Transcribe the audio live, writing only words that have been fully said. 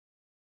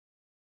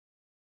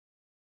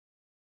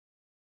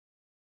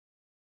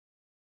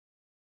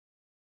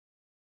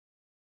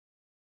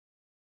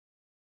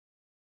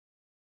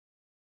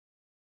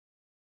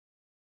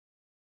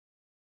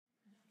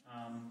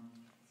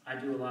I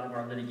do a lot of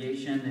our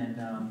litigation,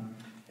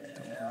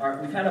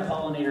 and we've had a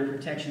pollinator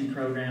protection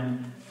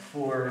program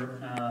for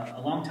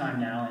a long time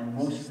now, and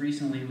most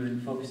recently we've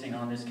been focusing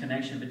on this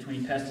connection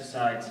between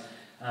pesticides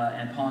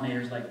and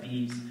pollinators like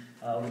bees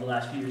over the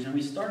last few years. And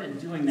we started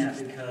doing that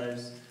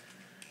because,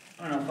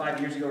 I don't know, 5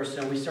 years ago or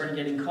so, we started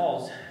getting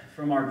calls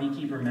from our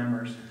beekeeper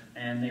members,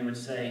 and they would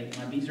say,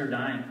 my bees are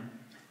dying.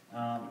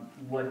 I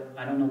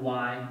don't know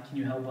why, can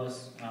you help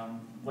us?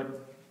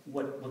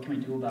 What can we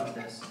do about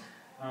this?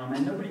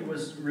 And nobody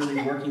was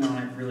really working on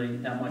it really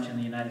that much in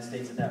the United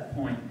States at that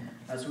point.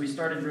 So we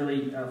started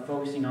really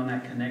focusing on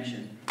that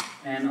connection.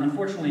 And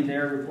unfortunately,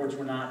 their reports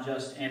were not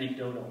just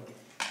anecdotal.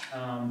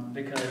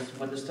 Because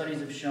what the studies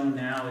have shown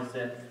now is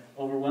that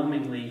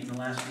overwhelmingly in the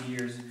last few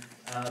years,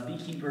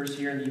 beekeepers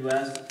here in the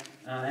U.S.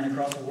 And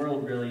across the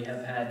world really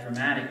have had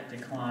dramatic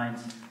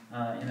declines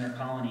in their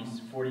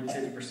colonies, 40 to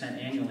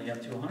 50% annually,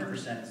 up to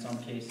 100% in some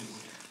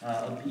cases,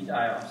 of bee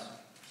die-offs.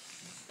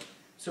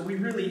 So we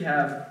really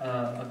have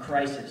a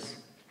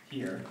crisis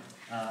here,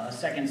 a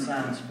second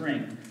silent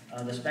spring,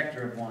 the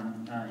specter of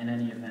one in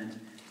any event.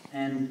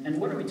 And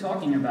what are we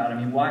talking about? I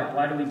mean,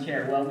 why do we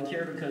care? Well, we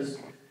care because,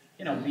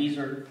 you know, bees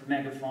are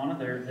megafauna,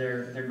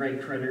 they're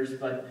great critters,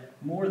 but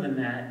more than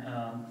that,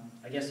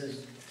 I guess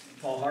as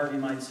Paul Harvey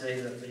might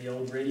say, the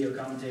old radio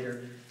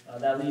commentator,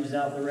 that leaves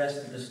out the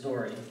rest of the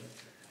story.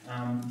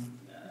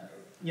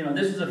 You know,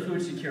 this is a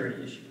food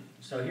security issue.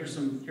 So here's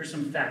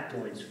some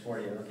factoids for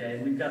you, okay?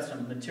 And we've got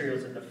some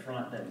materials at the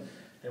front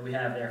that we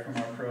have there from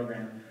our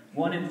program.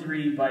 1 in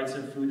 3 bites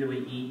of food that we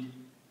eat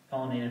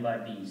pollinated by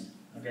bees,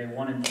 okay?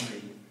 1 in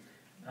 3.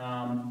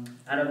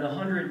 Out of the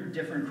 100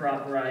 different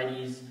crop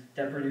varieties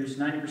that produce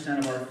 90%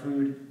 of our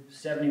food,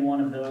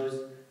 71 of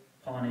those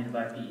pollinated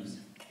by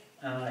bees.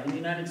 In the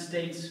United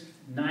States,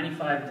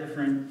 95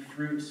 different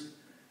fruits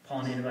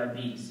pollinated by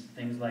bees,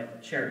 things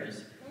like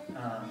cherries,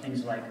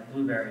 things like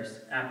blueberries,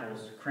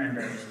 apples,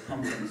 cranberries,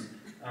 pumpkins,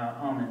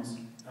 almonds,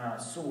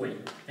 soy,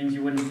 things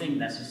you wouldn't think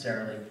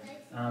necessarily.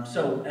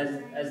 So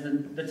as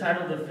the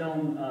title of the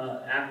film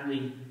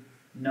aptly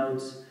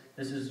notes,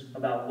 this is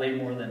about way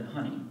more than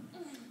honey.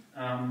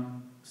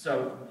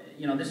 So,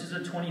 you know, this is a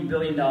 $20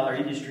 billion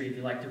industry, if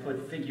you like to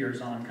put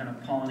figures on kind of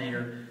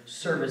pollinator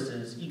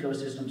services,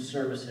 ecosystem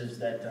services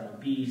that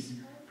bees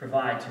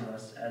provide to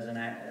us as an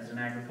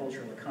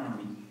agricultural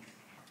economy.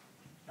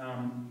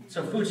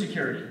 So food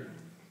security,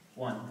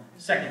 one.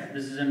 Second,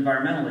 this is an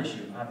environmental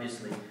issue,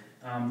 obviously.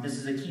 This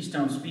is a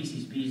keystone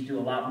species. Bees do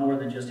a lot more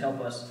than just help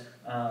us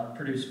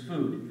produce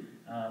food.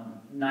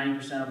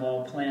 90% of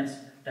all plants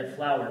that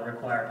flower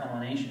require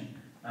pollination.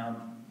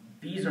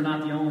 Bees are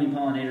not the only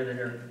pollinator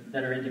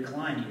that are in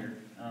decline here.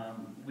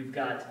 We've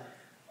got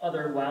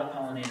other wild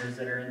pollinators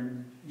that are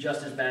in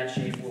just as bad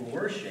shape or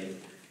worse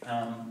shape.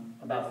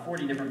 About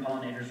 40 different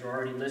pollinators are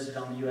already listed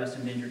on the U.S.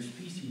 endangered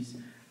species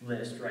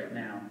list right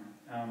now.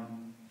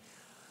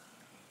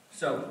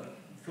 So,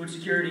 food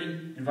security,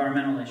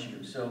 environmental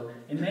issue. So,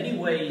 in many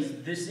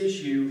ways, this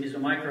issue is a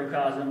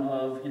microcosm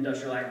of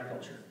industrial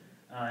agriculture.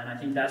 And I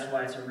think that's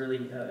why it's a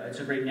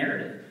great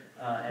narrative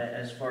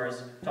as far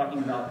as talking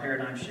about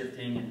paradigm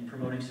shifting and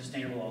promoting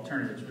sustainable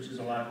alternatives, which is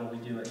a lot of what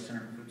we do at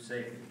Center for Food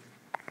Safety.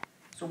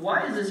 So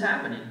why is this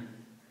happening?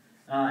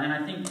 And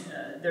I think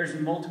there's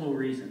multiple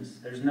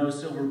reasons. There's no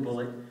silver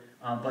bullet,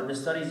 but the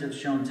studies have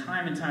shown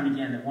time and time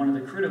again that one of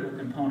the critical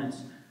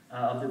components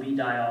of the bee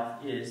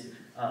die-off is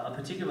a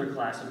particular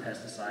class of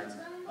pesticides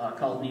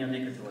called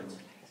neonicotinoids.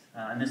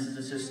 And this is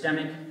a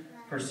systemic,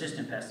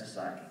 persistent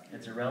pesticide.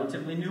 It's a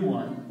relatively new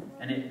one,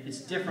 and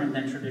it's different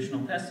than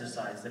traditional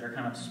pesticides that are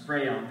kind of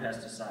spray-on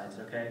pesticides,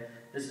 okay?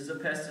 This is a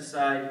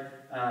pesticide,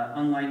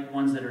 unlike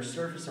ones that are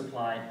surface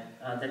applied,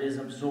 that is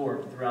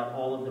absorbed throughout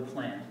all of the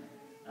plant.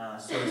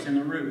 So it's in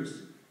the roots,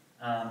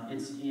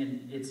 it's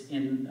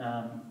in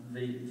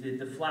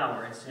the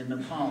flower, it's in the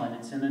pollen,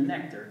 it's in the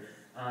nectar,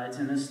 it's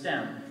in the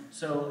stem.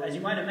 So as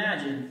you might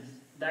imagine,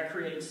 that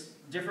creates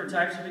different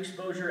types of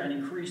exposure and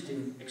increased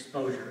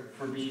exposure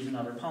for bees and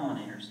other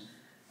pollinators.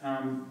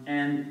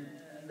 And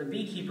the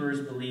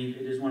beekeepers believe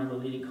it is one of the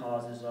leading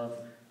causes of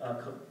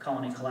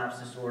colony collapse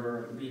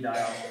disorder, bee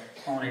die-off,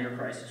 pollinator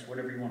crisis,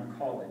 whatever you want to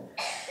call it.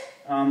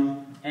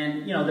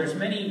 And you know, there's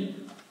many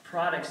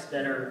products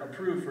that are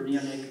approved for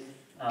neonic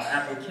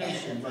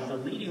application, but the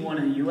leading one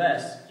in the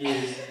U.S.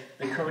 is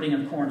the coating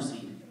of corn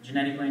seed.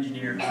 Genetically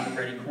engineered,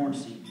 non-ready corn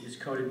seed is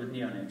coated with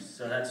neonics.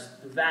 So that's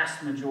the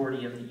vast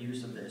majority of the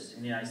use of this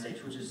in the United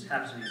States, which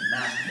happens to be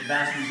the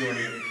vast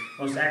majority of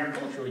most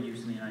agricultural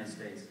use in the United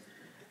States.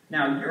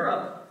 Now,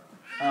 Europe,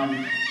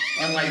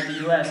 unlike the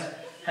U.S.,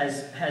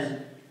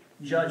 has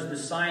judged the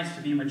science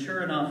to be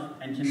mature enough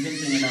and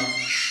convincing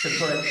enough to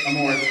put a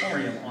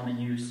moratorium on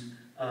the use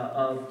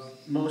of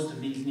most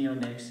of these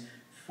neonics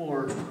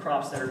for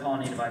crops that are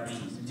pollinated by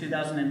bees. In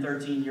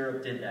 2013,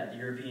 Europe did that, the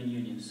European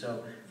Union.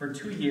 So for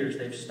 2 years,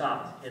 they've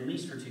stopped, at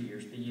least for 2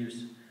 years, the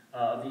use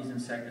of these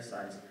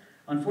insecticides.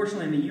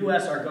 Unfortunately, in the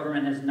U.S., our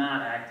government has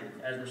not acted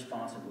as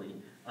responsibly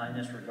in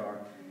this regard.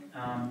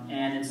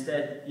 And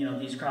instead, you know,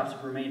 these crops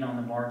have remained on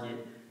the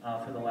market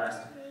for the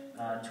last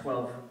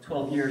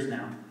 12 years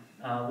now.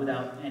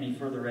 without any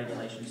further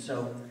regulation.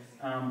 So,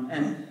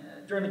 and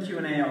during the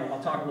Q&A, I'll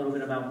talk a little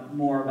bit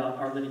more about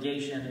our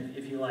litigation,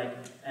 if you like,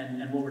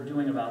 and what we're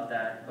doing about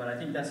that. But I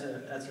think that's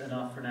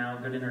enough for now.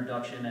 Good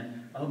introduction,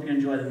 and I hope you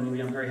enjoy the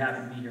movie. I'm very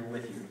happy to be here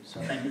with you.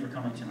 So thank you for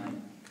coming tonight.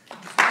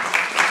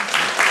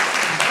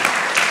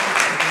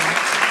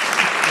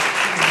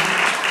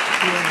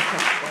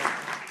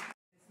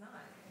 It's not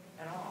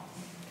at all.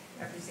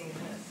 After seeing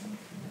this.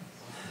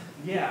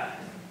 Yeah,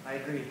 I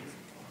agree.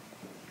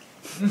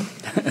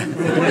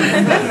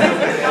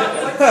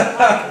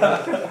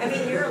 I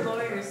mean, you're a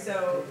lawyer,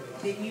 so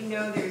that you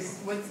know there's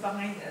what's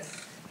behind this.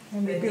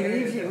 And The they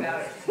believe narrative you.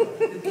 about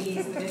the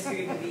bees, the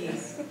mystery of the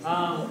bees. I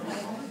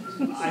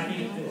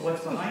think that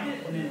what's behind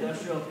it, an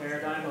industrial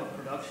paradigm of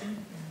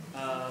production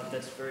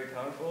that's very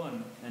powerful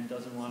and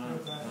doesn't want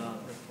to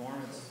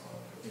reform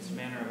its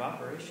manner of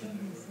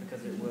operation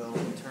because it will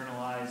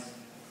internalize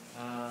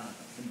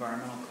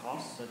environmental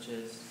costs such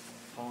as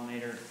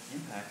pollinator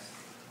impacts.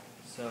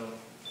 So,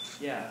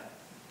 yeah,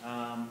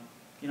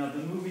 you know,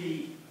 the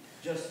movie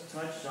just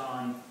touched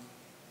on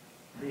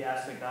the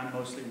aspect I'm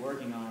mostly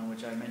working on,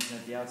 which I mentioned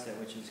at the outset,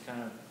 which is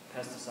kind of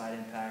pesticide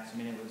impacts. I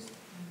mean, it was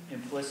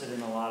implicit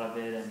in a lot of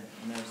it, and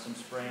there was some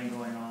spraying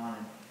going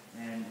on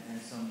and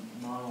some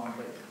monologue,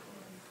 but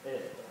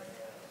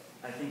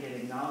I think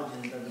it acknowledges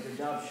and does a good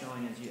job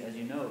showing, as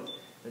you note,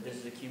 that this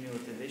is a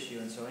cumulative issue,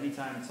 and so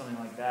anytime it's something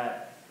like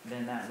that,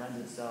 then that lends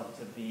itself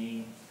to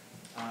being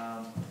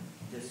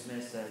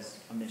dismissed as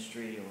a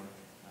mystery or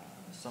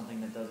something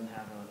that doesn't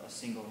have a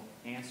single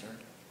answer.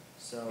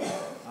 So,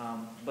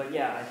 but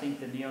yeah, I think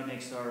the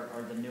neonics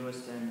are the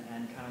newest and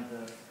kind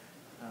of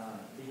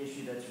the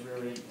issue that's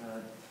really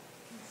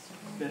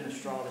been the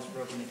straw that's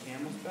broken the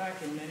camel's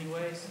back in many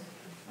ways,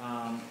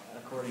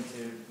 according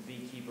to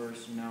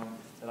beekeepers, you know,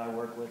 that I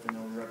work with and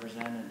that we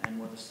represent, and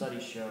what the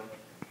studies show.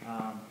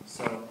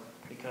 So,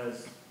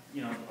 because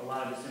you know, a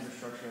lot of this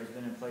infrastructure has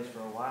been in place for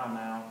a while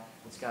now,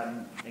 it's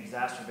gotten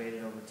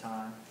exacerbated over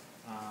time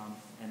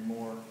and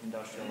more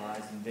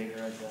industrialized and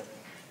bigger.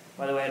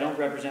 By the way, I don't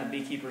represent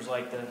beekeepers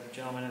like the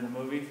gentleman in the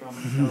movie from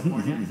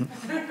California.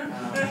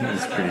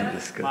 That's pretty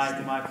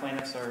disgusting. My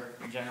plaintiffs are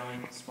generally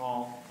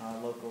small,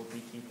 local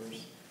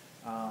beekeepers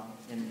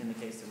in the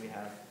case that we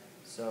have.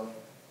 So,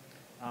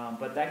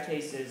 but that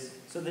case is,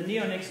 so the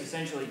neonics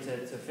essentially,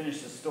 to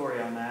finish the story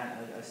on that,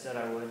 I said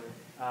I would,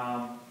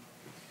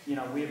 you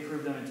know, we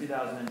approved them in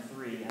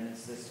 2003, and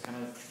it's this kind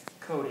of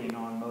coating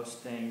on most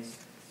things,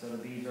 so the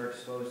bees are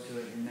exposed to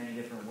it in many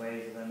different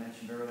ways, as I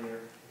mentioned earlier.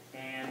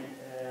 And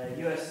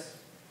U.S.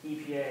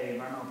 EPA,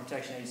 Environmental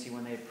Protection Agency,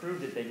 when they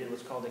approved it, they did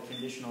what's called a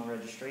conditional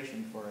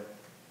registration for it,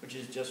 which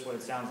is just what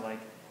it sounds like.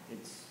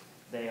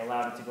 They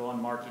allowed it to go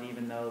on market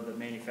even though the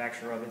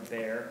manufacturer of it,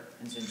 Bayer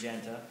and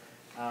Syngenta,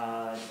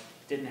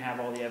 didn't have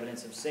all the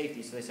evidence of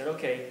safety. So they said,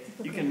 okay,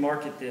 you can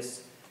market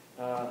these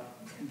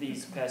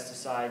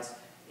pesticides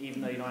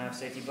even though you don't have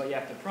safety, but you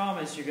have to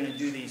promise you're going to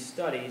do these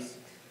studies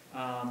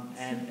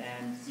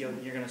and you're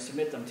going to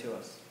submit them to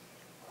us.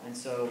 And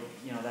so,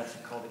 you know, that's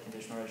called the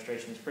conditional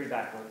registration. It's pretty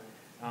backward,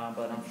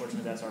 but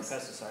unfortunately that's our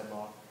pesticide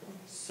law.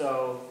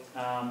 So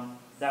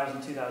that was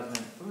in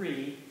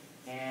 2003,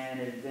 and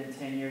it had been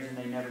 10 years and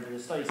they never did the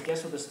studies.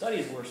 Guess what the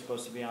studies were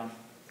supposed to be on?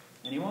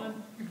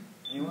 Anyone?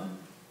 Anyone?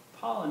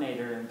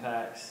 Pollinator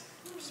impacts,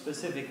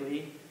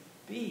 specifically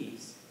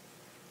bees.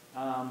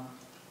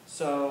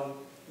 So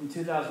in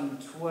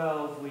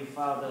 2012, we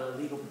filed a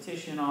legal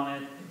petition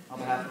on it on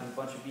behalf of a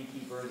bunch of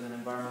beekeepers and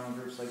environmental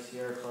groups like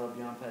Sierra Club,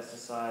 Beyond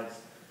Pesticides,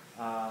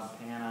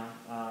 PANA,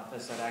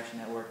 Pesticide Action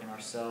Network, and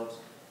ourselves.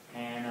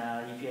 And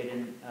EPA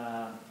didn't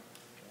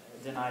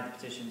deny the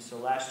petition. So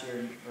last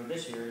year, or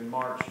this year, in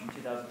March in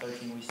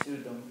 2013, we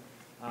sued them.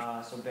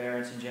 So Bayer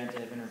and Syngenta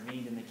have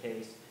intervened in the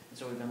case. And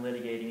so we've been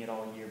litigating it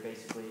all year,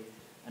 basically.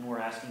 And we're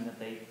asking that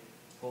they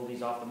pull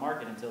these off the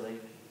market until they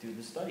do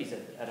the studies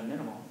at a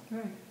minimum.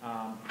 Right.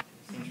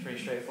 Seems pretty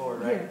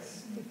straightforward, right?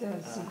 Yes, it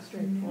does seem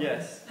straightforward.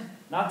 Yes.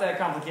 Not that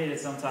complicated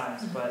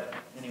sometimes, but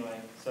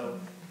anyway, so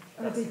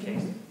that's the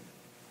case.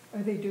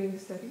 Are they doing the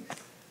studies?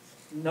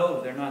 No,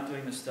 they're not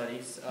doing the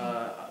studies.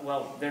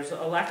 Well, there's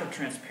a lack of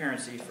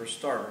transparency for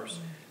starters.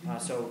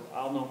 So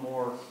I'll know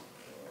more.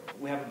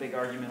 We have a big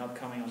argument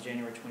upcoming on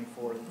January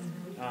 24th.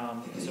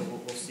 So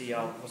we'll see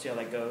how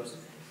that goes.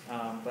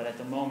 But at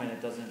the moment,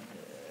 it doesn't.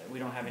 We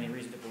don't have any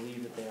reason to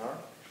believe that they are.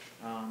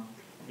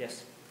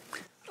 Yes.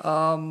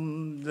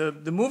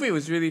 The movie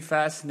was really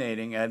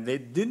fascinating, and they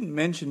didn't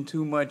mention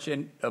too much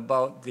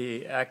about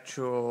the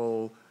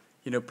actual,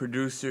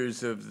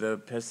 producers of the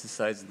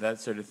pesticides and that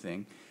sort of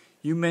thing.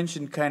 You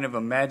mentioned kind of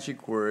a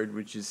magic word,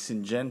 which is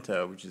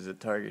Syngenta, which is a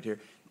target here.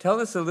 Tell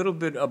us a little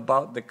bit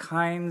about the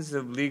kinds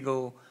of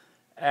legal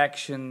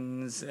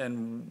actions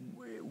and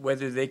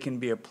whether they can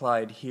be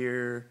applied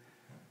here.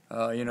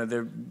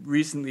 There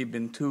recently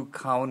been 2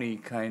 county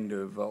kind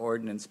of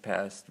ordinance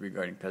passed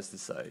regarding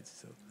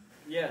pesticides. So.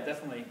 Yeah,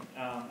 definitely.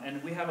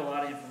 And we have a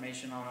lot of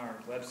information on our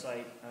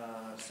website,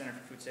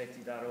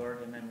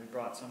 centerforfoodsafety.org, and then we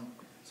brought some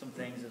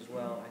things as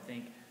well, I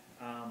think.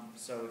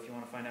 So if you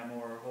want to find out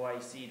more, Hawaii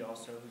Seed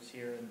also, who's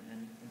here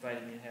and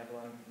invited me to have a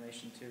lot of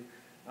information too.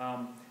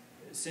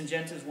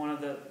 Syngenta is one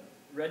of the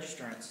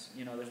registrants.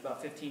 You know, there's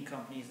about 15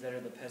 companies that are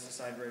the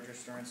pesticide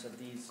registrants of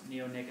these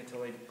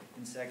neonicotinoid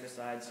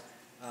insecticides.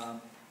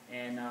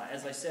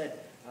 As I said,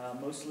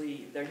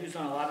 mostly they're used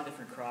on a lot of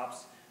different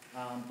crops,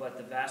 but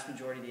the vast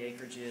majority of the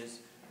acreage is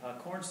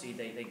corn seed.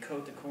 They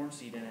coat the corn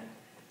seed in it,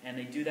 and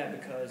they do that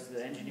because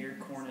the engineered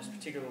corn is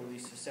particularly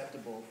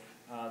susceptible.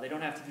 They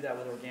don't have to do that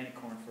with organic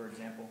corn, for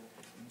example,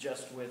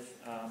 just with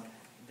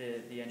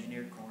the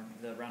engineered corn,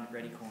 the Roundup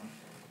Ready corn,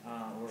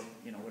 or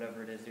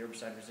whatever it is, the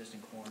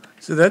herbicide-resistant corn.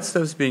 So that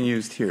stuff's being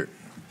used here.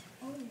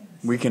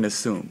 We can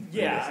assume.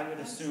 Yeah, I would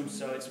assume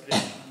so. It's been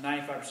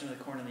 95% of the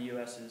corn in the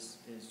U.S. is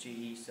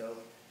GE. So,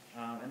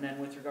 and then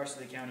with regards to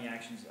the county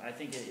actions, I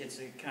think it's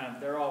a kind of,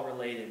 they're all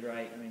related,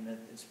 right? I mean,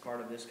 it's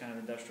part of this kind of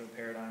industrial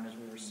paradigm, as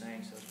we were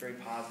saying. So it's very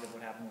positive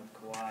what happened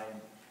with Kauai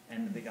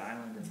and the Big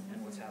Island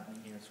and what's happening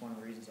here. It's one of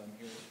the reasons I'm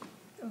here.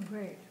 Oh,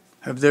 great.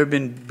 Have there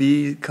been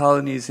bee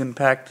colonies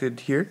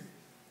impacted here?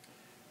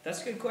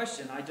 That's a good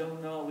question. I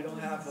don't know. We don't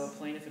have a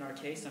plaintiff in our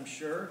case. I'm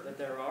sure that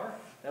there are.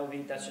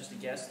 That's just a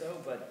guess, though.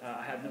 But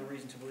I have no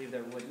reason to believe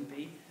there wouldn't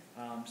be,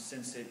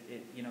 since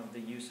the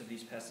use of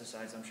these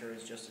pesticides, I'm sure,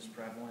 is just as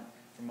prevalent,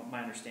 from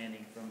my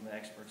understanding from the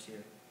experts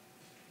here.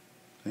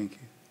 Thank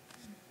you.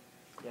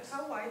 Yes.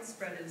 How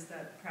widespread is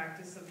that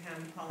practice of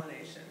hand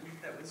pollination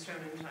that was shown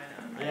in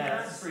China?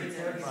 Yeah, it's pretty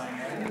terrifying,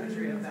 right?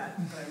 Imagery of that,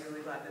 but I'm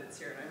really glad that it's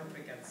here, and I hope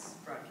it gets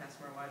broadcast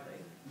more widely.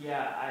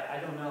 Yeah,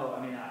 I don't know. I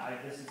mean,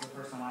 this is the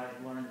first time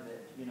I've learned of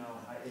it.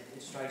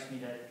 It strikes me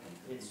that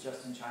it's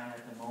just in China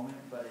at the moment,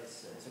 but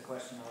it's a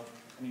question of,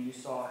 I mean, you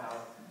saw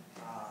how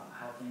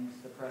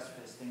the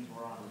precipice things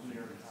were on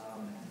here,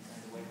 and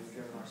the way we've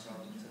driven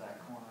ourselves into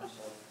that corner.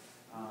 So,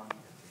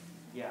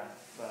 yeah,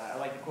 but I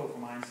like the quote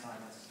from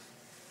Einstein. It's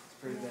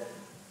pretty good.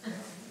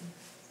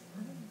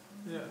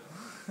 Yeah.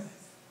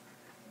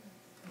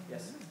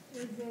 Yes.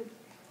 Is it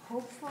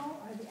hopeful?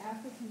 Are the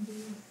African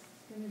bees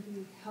going to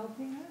be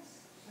helping us?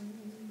 I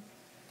mean,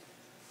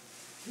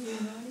 do you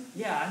know anything?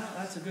 Yeah, I know,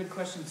 that's a good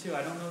question too.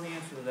 I don't know the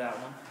answer to that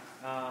one.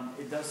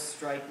 It does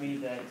strike me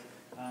that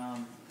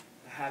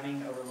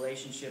having a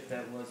relationship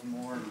that was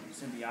more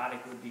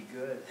symbiotic would be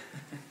good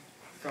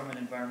from an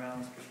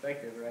environmentalist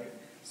perspective, right?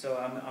 So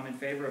I'm in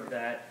favor of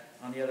that.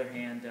 On the other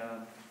hand,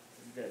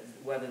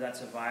 whether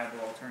that's a viable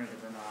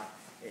alternative or not,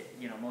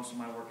 most of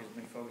my work has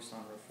been focused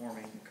on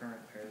reforming the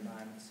current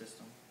paradigm and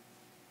system.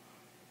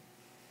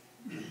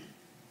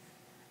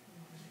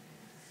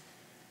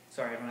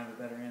 Sorry, I don't have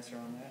a better answer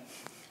on that.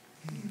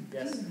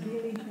 Yes? Do you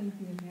really think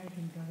the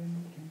American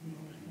government can be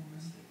reformed?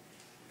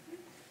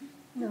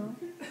 No.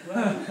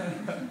 Well,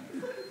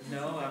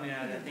 no, I mean,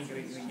 I think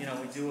we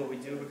do what we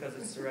do because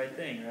it's the right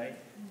thing, right?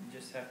 You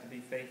just have to be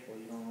faithful.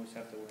 You don't always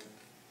have to win.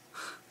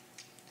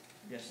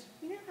 Yes?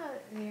 You know how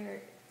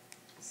they're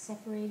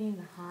separating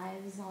the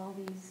hives all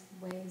these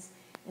ways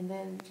and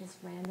then just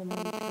randomly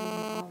putting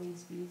all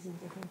these bees in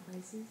different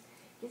places?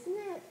 Isn't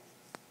that,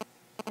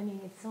 I mean,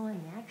 it's so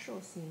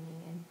unnatural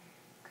seeming, and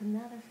couldn't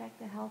that affect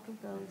the health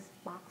of those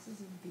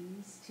boxes of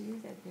bees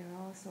too, that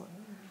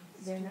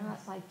they're not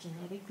like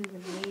genetically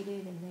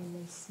related and then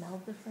they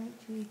smell different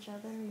to each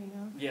other,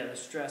 Yeah, the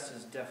stress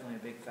is definitely a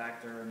big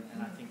factor,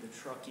 and I think the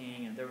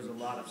trucking, and there was a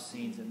lot of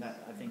scenes, and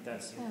that I think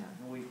that's,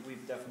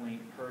 we've definitely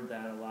heard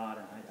that a lot,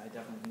 and I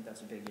definitely think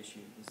that's a big issue,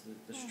 is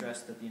the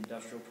stress that the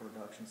industrial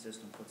production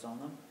system puts on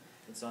them.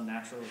 It's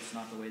unnatural, it's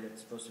not the way that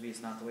it's supposed to be,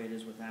 it's not the way it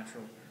is with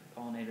natural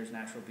pollinators,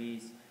 natural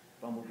bees,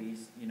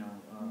 bumblebees,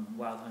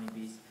 wild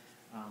honeybees.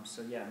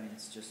 So yeah, I mean,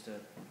 it's just a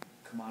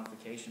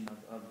commodification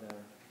of their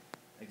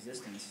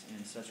existence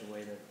in such a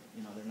way that,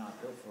 they're not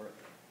built for it.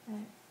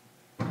 Right.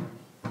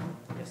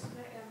 Yes?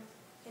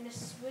 In the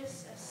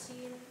Swiss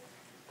scene,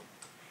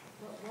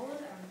 what was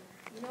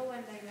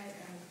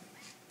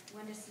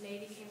when this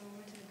lady came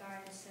over to the guy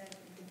and said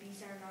the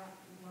bees are not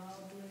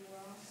doing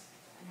well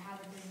and have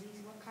a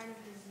disease, what kind of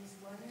disease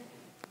was it?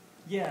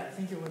 Yeah, I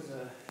think it was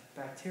a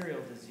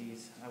bacterial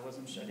disease. I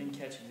wasn't sure. I didn't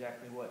catch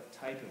exactly what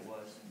type it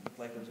was. It looked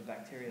like it was a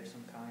bacteria of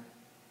some kind.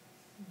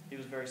 He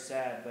was very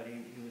sad, but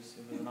it was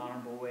an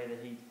honorable way that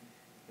he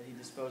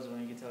disposed of it,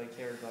 and you could tell he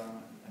cared about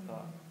him, I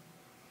thought.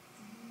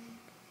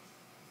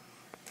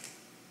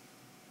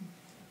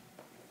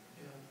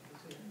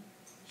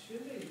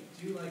 Should they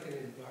do like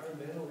an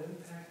environmental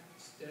impact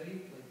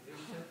study? Like they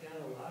shut down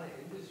a lot of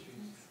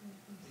industries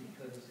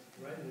because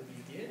right in the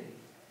beginning,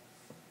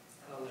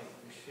 like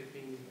the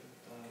shipping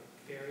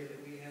ferry that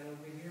we had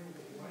over here,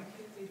 why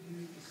can't they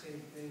do the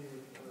same thing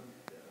with,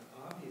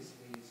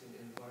 obviously it's an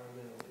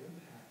environmental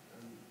impact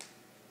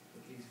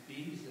with these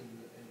bees and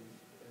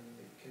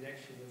the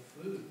connection with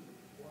food.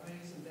 Why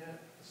isn't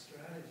that a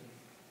strategy?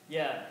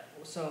 Yeah,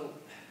 so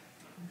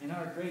in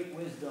our great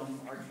wisdom,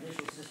 our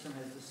judicial system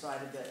has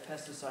decided that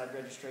pesticide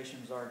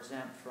registrations are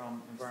exempt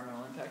from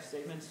environmental impact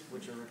statements,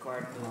 which are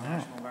required for the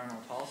National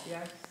Environmental Policy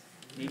Act,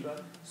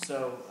 NEPA.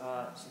 So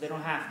they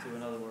don't have to,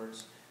 in other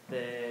words.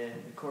 The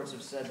courts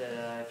have said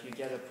that if you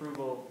get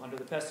approval under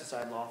the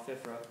pesticide law,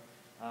 FIFRA,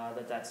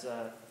 that's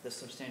the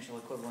substantial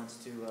equivalence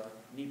to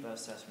NEPA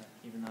assessment,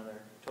 even though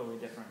they're totally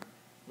different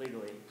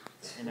legally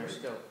in their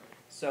scope.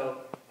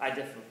 So I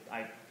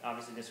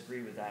obviously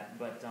disagree with that.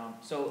 But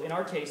so in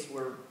our case,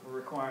 we're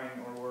requiring,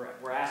 or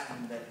we're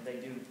asking that they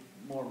do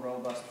more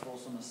robust,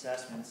 fulsome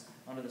assessments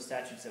under the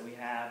statutes that we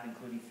have,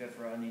 including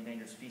FIFRA and the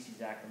Endangered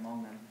Species Act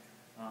among them.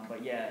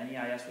 But yeah, an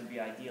EIS would be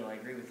ideal. I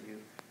agree with you.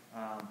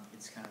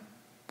 It's kind of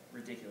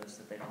ridiculous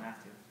that they don't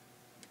have to.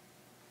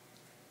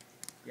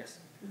 Yes?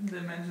 Didn't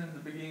they mention at the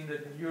beginning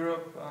that in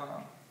Europe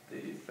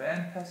they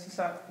ban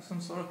pesticides,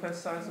 some sort of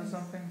pesticides or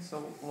something? So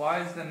why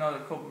is there not a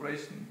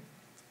cooperation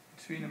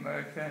between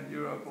America and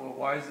Europe, or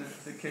why is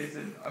it the case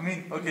that, I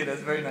mean, okay,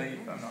 that's very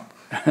naive, I know.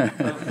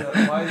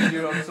 But why is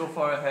Europe so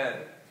far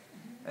ahead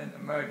and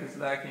America's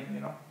lacking,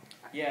 you know?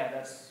 Yeah,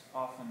 that's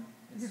often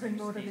it Different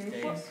seems these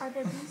motivation. days. Are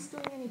the bees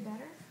doing any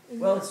better?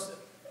 Well,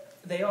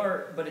 they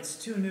are, but it's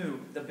too new.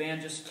 The ban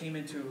just came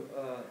into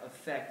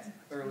effect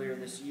earlier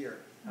this year,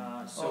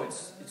 so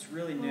it's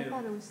really I new.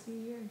 thought it was 3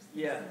 years.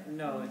 Yeah,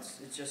 no, it's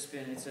just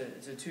been it's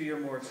a 2-year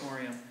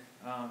moratorium,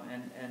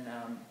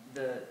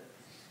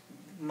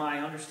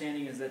 my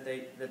understanding is that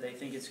they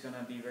think it's going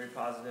to be very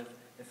positive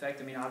effect.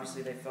 I mean,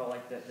 obviously they felt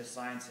like the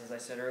science, as I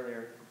said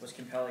earlier, was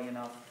compelling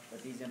enough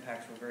that these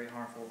impacts were very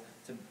harmful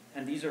to.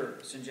 And these are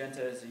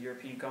Syngenta is a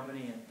European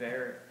company and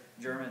Bayer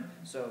German,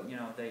 so you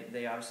know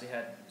they obviously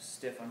had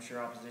stiff, I'm sure,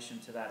 opposition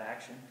to that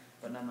action,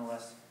 but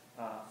nonetheless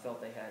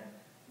felt they had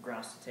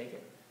grounds to take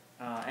it.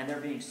 And they're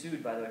being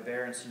sued, by the way.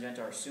 Bayer and Syngenta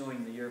are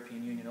suing the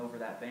European Union over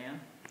that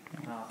ban.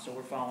 So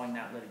we're following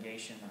that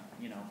litigation.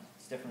 You know,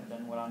 it's different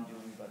than what I'm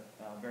doing, but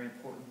very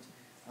important.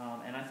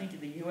 And I think in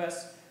the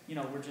U.S., you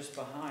know, we're just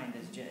behind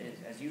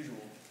as usual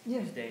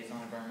these days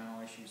on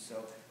environmental issues.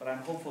 So, but I'm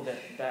hopeful that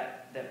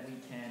we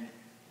can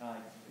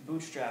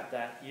bootstrap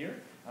that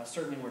here.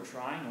 Certainly, we're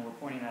trying, and we're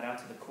pointing that out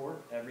to the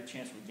court every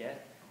chance we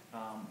get.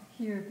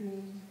 Here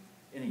being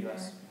In the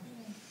U.S.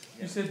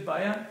 You said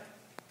Bayern?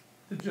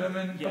 The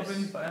German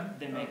company, Bayern?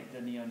 They make the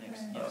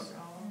neonics, yes.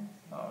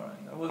 All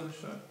right, I wasn't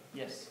sure.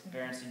 Yes,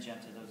 Bayer and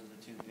Syngenta, those are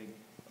the two big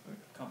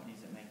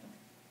companies that make them.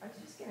 I was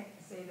just gonna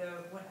say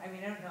though, I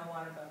mean, I don't know a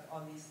lot about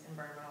all these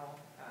environmental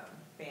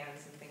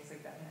bans and things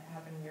like that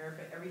happen in Europe,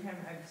 but every time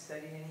I've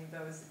studied any of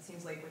those, it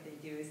seems like what they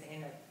do is they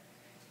end up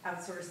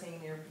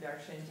outsourcing their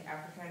production to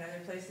Africa and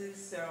other places.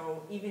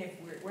 So even if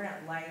we're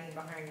not lagging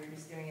behind, we're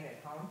just doing it at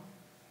home.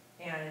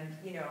 And,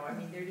 you know, I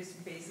mean, they're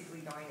just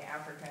basically going to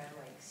Africa and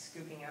like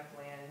scooping up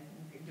land,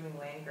 doing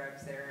land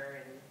grabs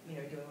there, and,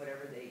 you know, doing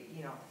whatever they,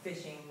 you know,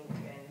 fishing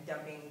and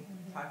dumping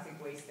toxic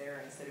waste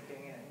there instead of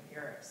doing it in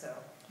Europe. So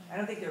I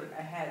don't think they're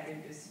ahead,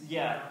 they're just...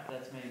 Yeah,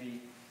 that's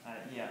maybe,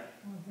 yeah,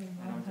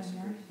 I don't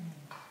disagree.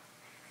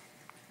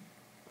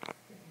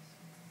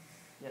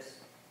 Yes?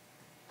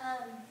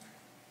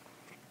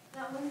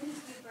 That one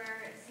beekeeper,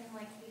 it seemed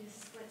like he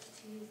switched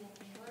to using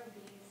killer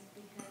bees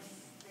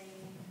because they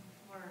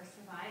were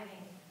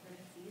surviving the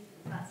disease.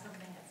 Is that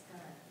something that's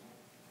going to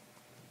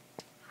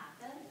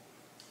happen?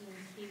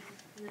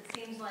 Because it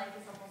seems like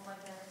it's almost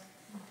like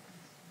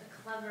a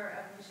clever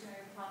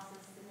evolutionary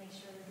process to make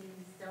sure the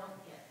bees don't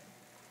get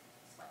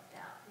swept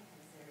out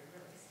because they're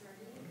really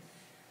sturdy.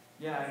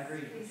 Yeah, I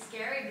agree. It's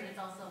scary, but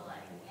it's also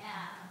like,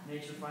 yeah.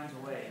 Nature finds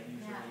a way.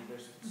 Usually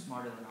they're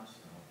smarter than us.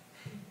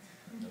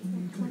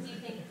 What do you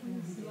think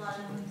a lot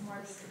of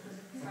more people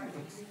start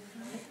using?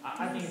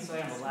 I think it's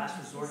like a last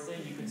resort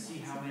thing. You can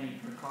see how many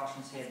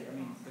precautions he had. I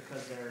mean,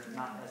 because they're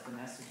not as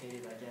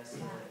domesticated, I guess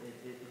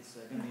it's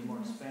going to be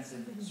more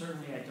expensive.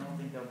 Certainly, I don't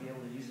think they'll be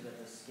able to use it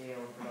at the scale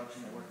of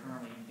production that we're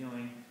currently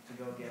doing to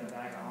go get a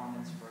bag of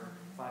almonds for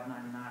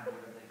 $5.99,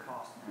 whatever they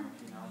cost now.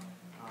 You know,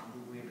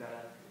 we've got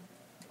to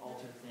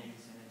alter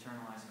things and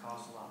internalize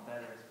costs a lot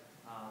better.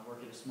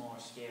 Work at a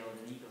smaller scale, at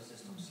an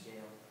ecosystem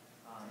scale,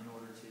 in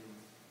order to,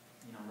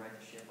 you know, right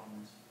the ship on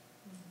this.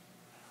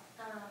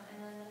 And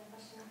then another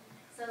question.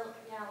 So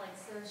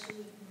should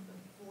we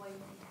avoid?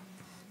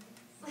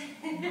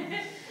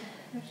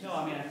 No,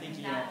 I mean, I think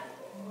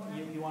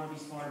you want to be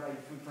smart about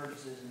your food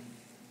purchases and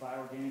buy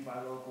organic,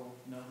 buy local,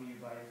 know who you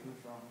buy your food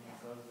from,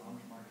 go to the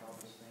farmer's market, all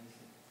those things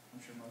that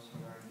I'm sure most of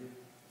you already do.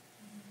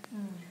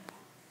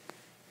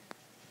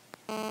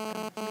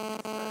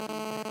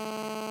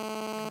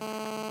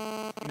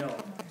 No,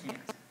 I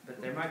can't. But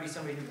there might be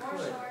somebody who could.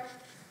 Sure.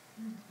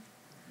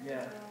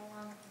 Yeah.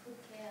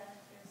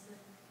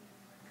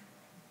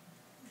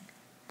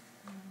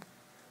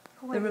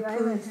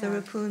 The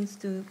raccoons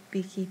do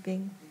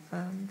beekeeping,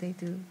 they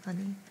do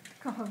honey.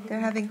 They're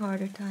having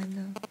harder time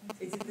though.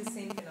 Is it the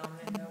same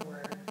phenomenon though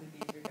where the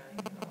bees are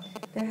dying?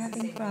 They're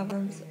having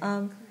problems.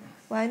 Well,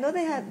 I know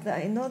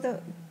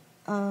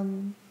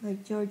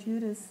like George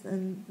Udis,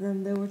 and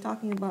then they were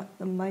talking about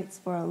the mites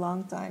for a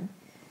long time.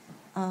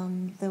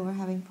 They were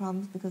having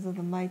problems because of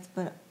the mites,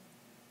 but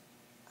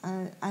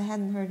I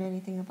hadn't heard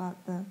anything about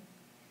the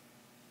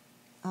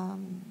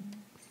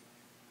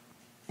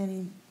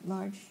any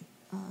large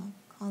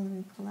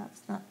colony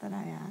collapse. Not that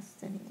I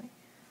asked anyway.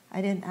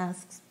 I didn't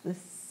ask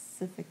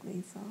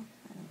specifically, so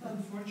I don't know.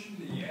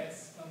 Unfortunately,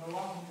 yes.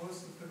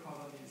 Most of the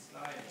colonies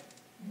died.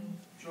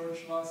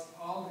 George lost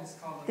all his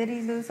colonies. Did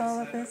he lose all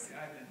of on his? the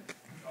island.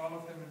 All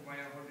of them in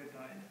Waiahole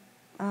died.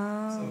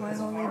 Oh, So as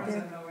Waiahole far as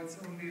did. I know, it's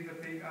only the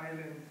big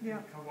island Yeah.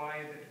 in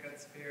Hawaii that got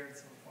spared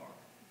so far.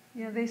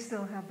 Yeah, they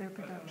still have their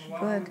But on production.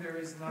 Oahu, Good. there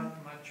is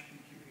not much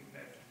beekeeping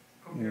left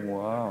compared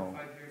Wow. to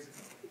 5 years ago.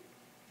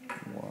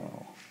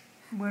 Wow.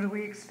 What do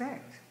we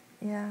expect?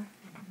 Yeah.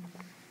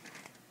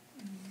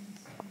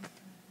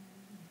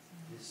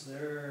 Is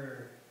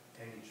there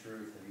any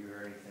truth, have you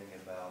heard anything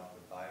about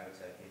the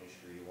biotech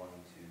industry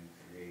wanting to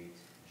create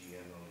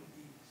GMO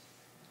bees?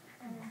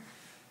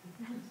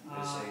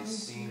 They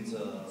seem to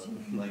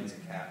like to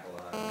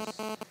capitalize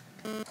on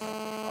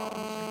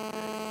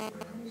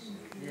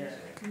Yeah.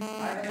 I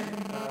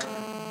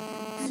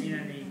haven't seen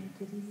any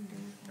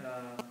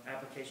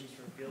applications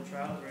for field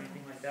trials or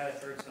anything like that.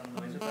 I've heard some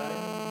noise about it.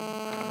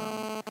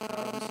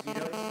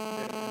 Mosquitoes,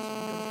 there have been some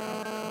field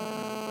trials in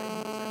other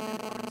places, and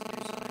they wanted to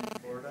do some in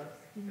Florida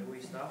that we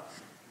stopped.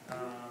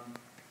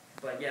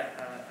 But yeah,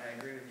 I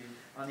agree with you.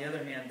 On the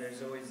other hand,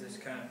 there's always this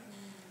kind of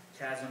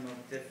chasm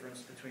of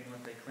difference between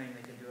what they claim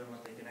they can do and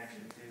what they can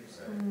actually do.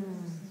 So.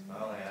 I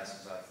only ask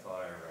because I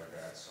thought I read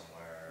that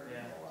somewhere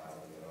Yeah. a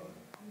while ago.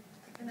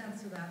 I can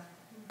answer that.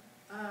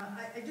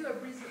 I do a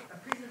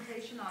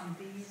presentation on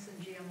bees and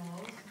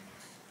GMOs,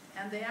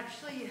 and they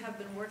actually have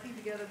been working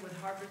together with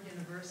Harvard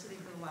University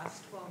for the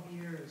last 12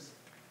 years.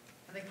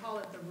 And they call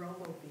it the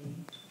robo-bee.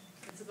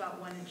 It's about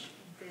 1 inch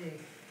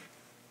big.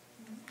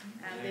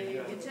 And they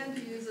intend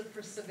to use it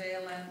for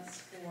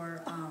surveillance,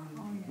 for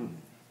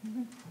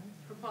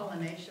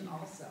pollination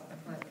also.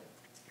 But,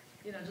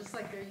 you know, just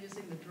like they're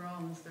using the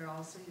drones, they're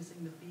also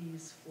using the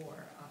bees for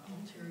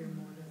ulterior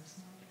motives.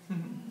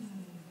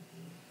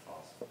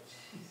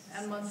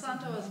 And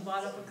Monsanto has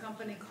bought up a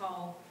company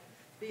called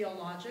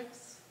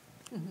Biologics.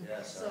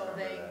 Yes, So I remember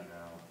they- that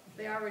now.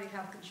 They already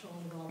have control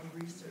of all the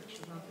research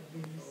about the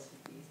bees.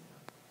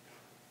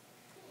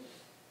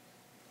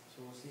 So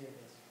we'll see, I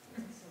guess.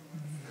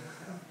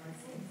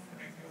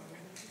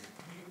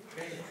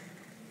 Okay.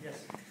 Yes.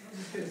 I was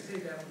just going to say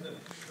that was a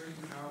pretty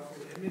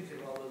powerful image of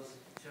all those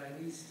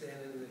Chinese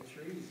standing in the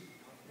trees,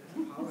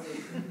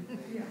 pollinating.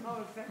 Yeah, how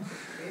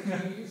effective.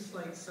 Maybe use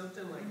like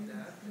something like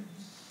that,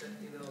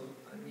 you know,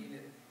 I mean,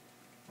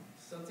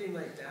 something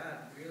like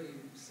that really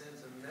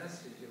sends a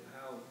message of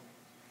how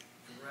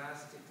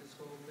drastic this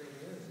whole thing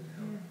is and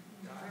how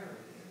dire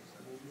it is. I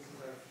mean, this is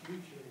our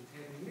future in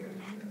 10 years.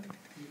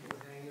 People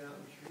hanging out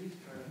in trees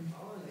trying to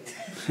pollinate.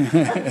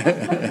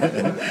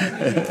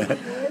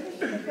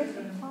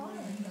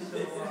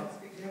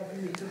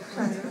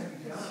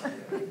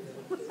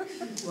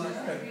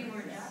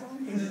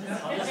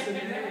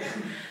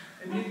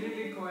 And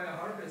lily koi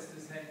harvest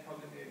is hand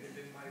pollinated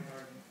in my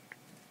garden.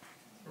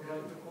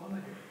 Around the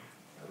corner here.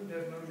 I would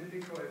have no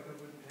lily koi if I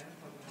wouldn't hand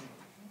pollinate.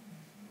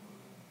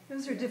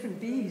 Those are different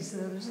bees,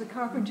 though. There's the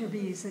carpenter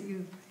bees that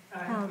you I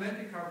have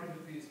plenty carpenter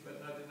bees,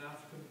 but not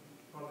enough to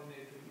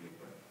pollinate the lily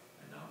koi.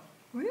 I know.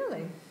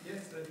 Really?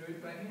 Yes, I do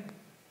it by hand.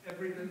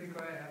 Every lily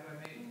koi I have, I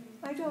made.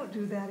 I don't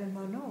do that in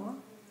Manoa.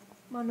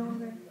 Manoa,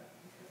 they're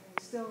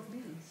still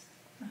bees.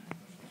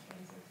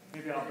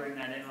 Maybe I'll bring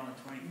that in on the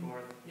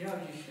 24th. Yeah,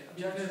 you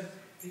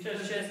should.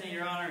 Judge Chesney,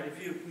 Your Honor, if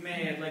you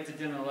may, I'd like to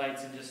dim the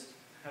lights and just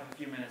have a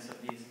few minutes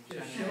of these.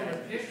 Just show a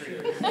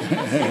picture.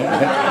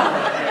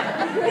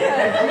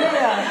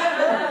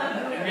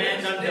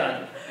 And I'm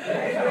done.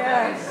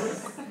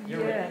 Yes.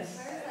 You're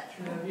Yes.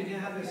 You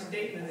have a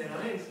statement that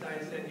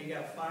Einstein said you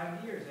got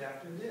 5 years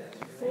after this.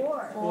 Right?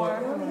 Four.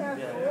 We only have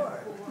Yeah.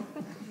 4.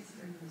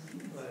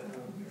 But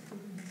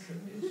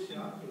it's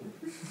shocking.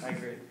 I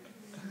agree.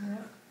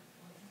 Yeah.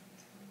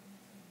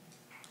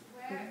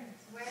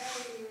 Where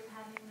are you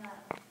having that?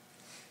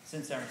 It's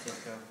in San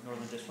Francisco,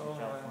 Northern District of Oh,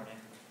 California.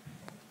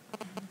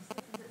 Is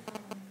it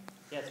public?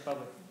 Yeah, it's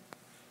public.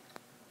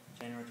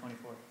 January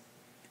 24th.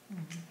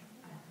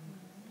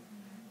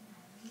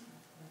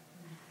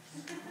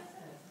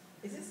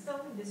 Is it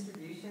still in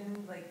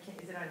distribution? Like,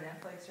 is it on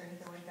Netflix or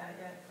anything like that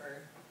yet?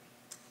 Or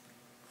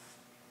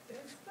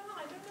It's not,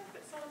 I don't know if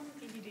it's on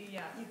DVD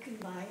yet, You can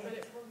buy but it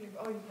it will be,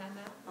 oh, you can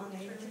now? on the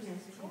internet.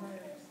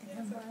 Yeah,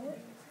 Can so- buy it?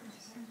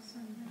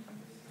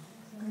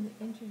 On the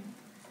internet,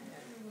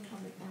 on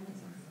the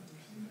Amazon.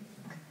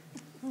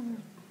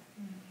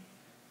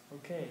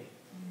 Okay.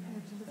 I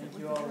have to look Thank at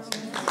you what all. the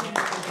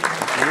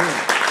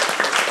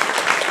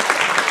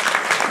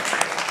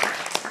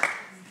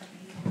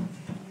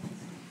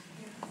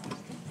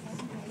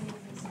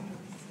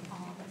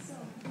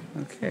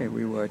Okay,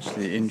 we watched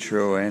the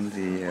intro and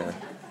the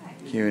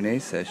Q&A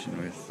session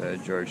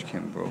with George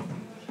Kimbrell.